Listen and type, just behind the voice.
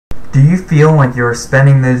Do you feel like you're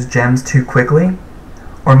spending those gems too quickly?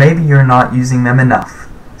 Or maybe you're not using them enough?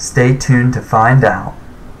 Stay tuned to find out.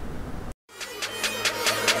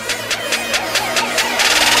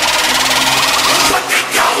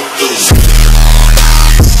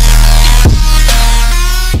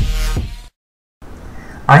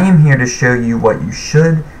 I am here to show you what you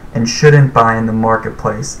should and shouldn't buy in the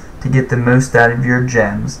marketplace to get the most out of your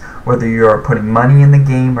gems, whether you are putting money in the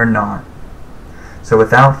game or not. So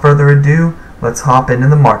without further ado, let's hop into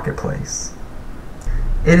the marketplace.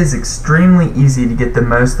 It is extremely easy to get the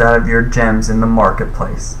most out of your gems in the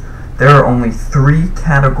marketplace. There are only 3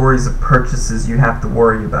 categories of purchases you have to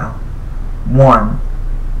worry about. 1.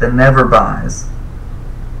 The never buys.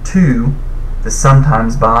 2. The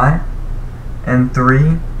sometimes buy. And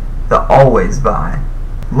 3. The always buy.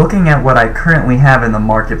 Looking at what I currently have in the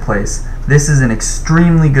marketplace, this is an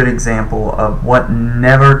extremely good example of what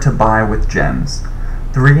never to buy with gems.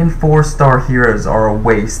 3 and 4 star heroes are a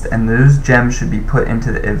waste, and those gems should be put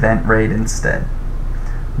into the event raid instead.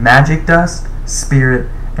 Magic Dust,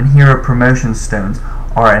 Spirit, and Hero Promotion Stones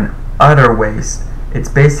are an utter waste. It's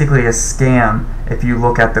basically a scam if you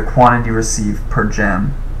look at the quantity received per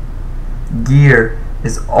gem. Gear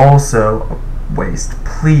is also a waste.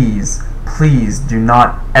 Please do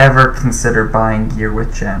not ever consider buying gear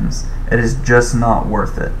with gems. It is just not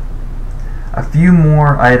worth it. A few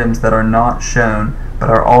more items that are not shown but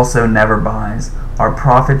are also never buys are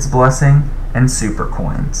Prophet's Blessing and Super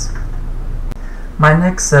Coins. My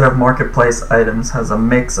next set of marketplace items has a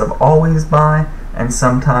mix of always buy and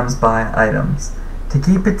sometimes buy items. To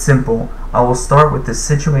keep it simple, I will start with the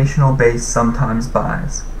situational based sometimes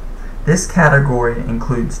buys. This category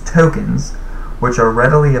includes tokens, which are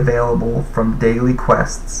readily available from daily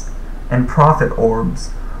quests, and Prophet Orbs,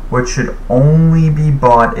 which should only be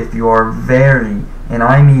bought if you are very, and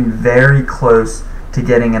I mean very close to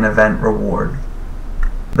getting an event reward.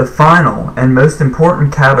 The final and most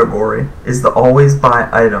important category is the always buy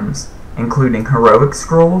items, including heroic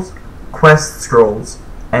scrolls, quest scrolls,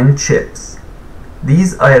 and chips.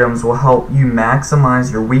 These items will help you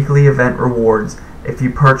maximize your weekly event rewards if you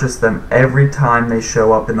purchase them every time they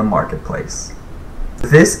show up in the marketplace.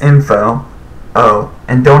 With this info,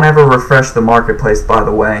 and don't ever refresh the marketplace by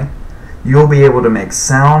the way, you'll be able to make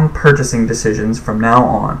sound purchasing decisions from now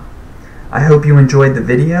on. I hope you enjoyed the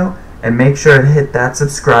video, and make sure to hit that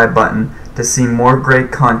subscribe button to see more great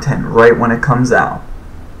content right when it comes out.